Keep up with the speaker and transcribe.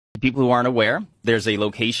people who aren't aware, there's a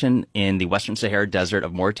location in the Western Sahara Desert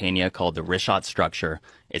of Mauritania called the Richat Structure.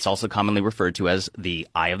 It's also commonly referred to as the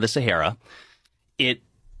Eye of the Sahara. It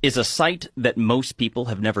is a site that most people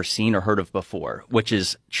have never seen or heard of before, which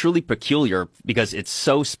is truly peculiar because it's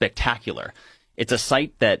so spectacular. It's a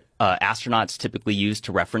site that astronauts typically use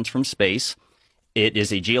to reference from space. It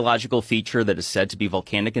is a geological feature that is said to be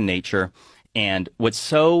volcanic in nature. And what's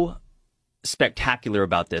so spectacular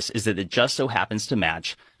about this is that it just so happens to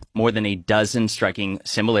match more than a dozen striking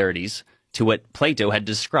similarities to what Plato had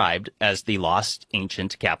described as the lost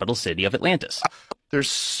ancient capital city of Atlantis. There's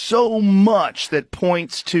so much that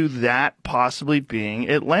points to that possibly being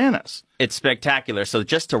Atlantis. It's spectacular. So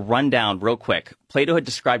just to run down real quick, Plato had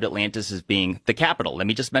described Atlantis as being the capital. Let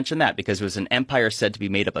me just mention that because it was an empire said to be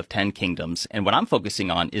made up of 10 kingdoms. And what I'm focusing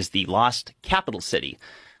on is the lost capital city,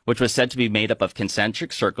 which was said to be made up of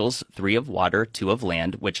concentric circles, 3 of water, 2 of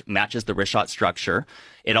land, which matches the Richat structure.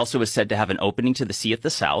 It also was said to have an opening to the sea at the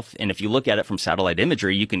south. And if you look at it from satellite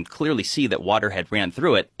imagery, you can clearly see that water had ran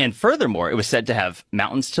through it. And furthermore, it was said to have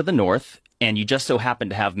mountains to the north. And you just so happen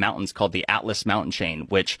to have mountains called the Atlas mountain chain,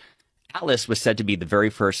 which Atlas was said to be the very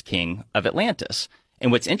first king of Atlantis.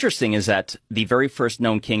 And what's interesting is that the very first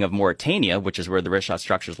known king of Mauritania, which is where the Richat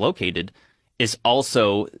structure is located, is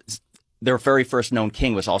also their very first known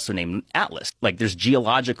king was also named Atlas. Like there's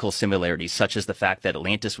geological similarities, such as the fact that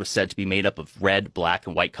Atlantis was said to be made up of red, black,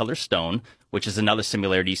 and white color stone, which is another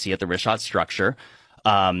similarity you see at the Richat structure.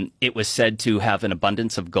 It was said to have an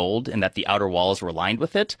abundance of gold and that the outer walls were lined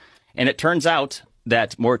with it. And it turns out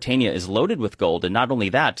that Mauritania is loaded with gold. And not only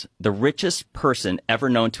that, the richest person ever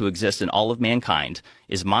known to exist in all of mankind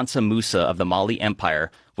is Mansa Musa of the Mali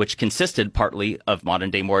Empire, which consisted partly of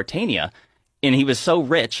modern-day Mauritania. And he was so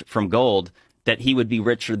rich from gold that he would be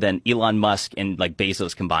richer than Elon Musk and like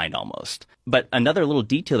Bezos combined almost. But another little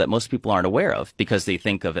detail that most people aren't aware of because they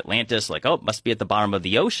think of Atlantis like, oh, it must be at the bottom of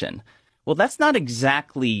the ocean. Well, that's not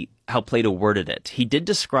exactly how Plato worded it. He did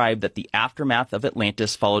describe that the aftermath of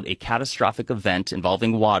Atlantis followed a catastrophic event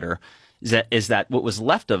involving water. Is that what was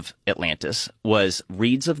left of Atlantis was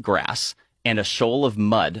reeds of grass and a shoal of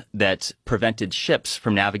mud that prevented ships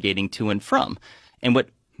from navigating to and from. And what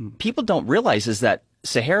people don't realize is that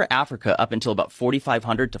Sahara Africa, up until about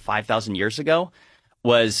 4,500 to 5,000 years ago,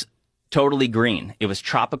 was totally green. It was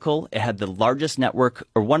tropical. It had the largest network,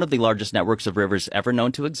 or one of the largest networks of rivers ever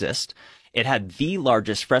known to exist. It had the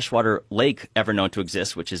largest freshwater lake ever known to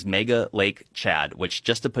exist, which is Mega Lake Chad, which,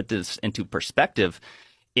 just to put this into perspective,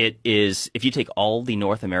 it is, if you take all the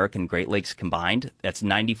North American Great Lakes combined, that's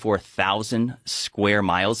 94,000 square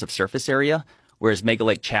miles of surface area, whereas Mega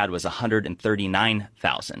Lake Chad was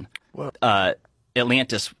 139,000.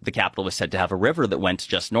 Atlantis, the capital, was said to have a river that went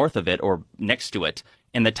just north of it or next to it.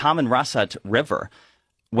 And the Tamanrasset River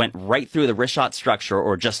went right through the Richat structure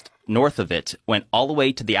or just north of it, went all the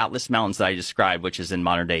way to the Atlas Mountains that I described, which is in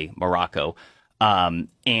modern-day Morocco. And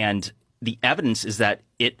the evidence is that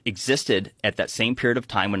it existed at that same period of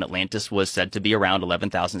time when Atlantis was said to be around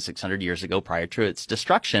 11,600 years ago prior to its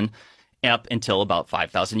destruction, up until about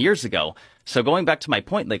 5,000 years ago. So going back to my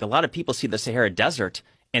point, like a lot of people see the Sahara Desert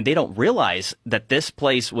and they don't realize that this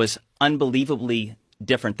place was unbelievably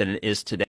different than it is today.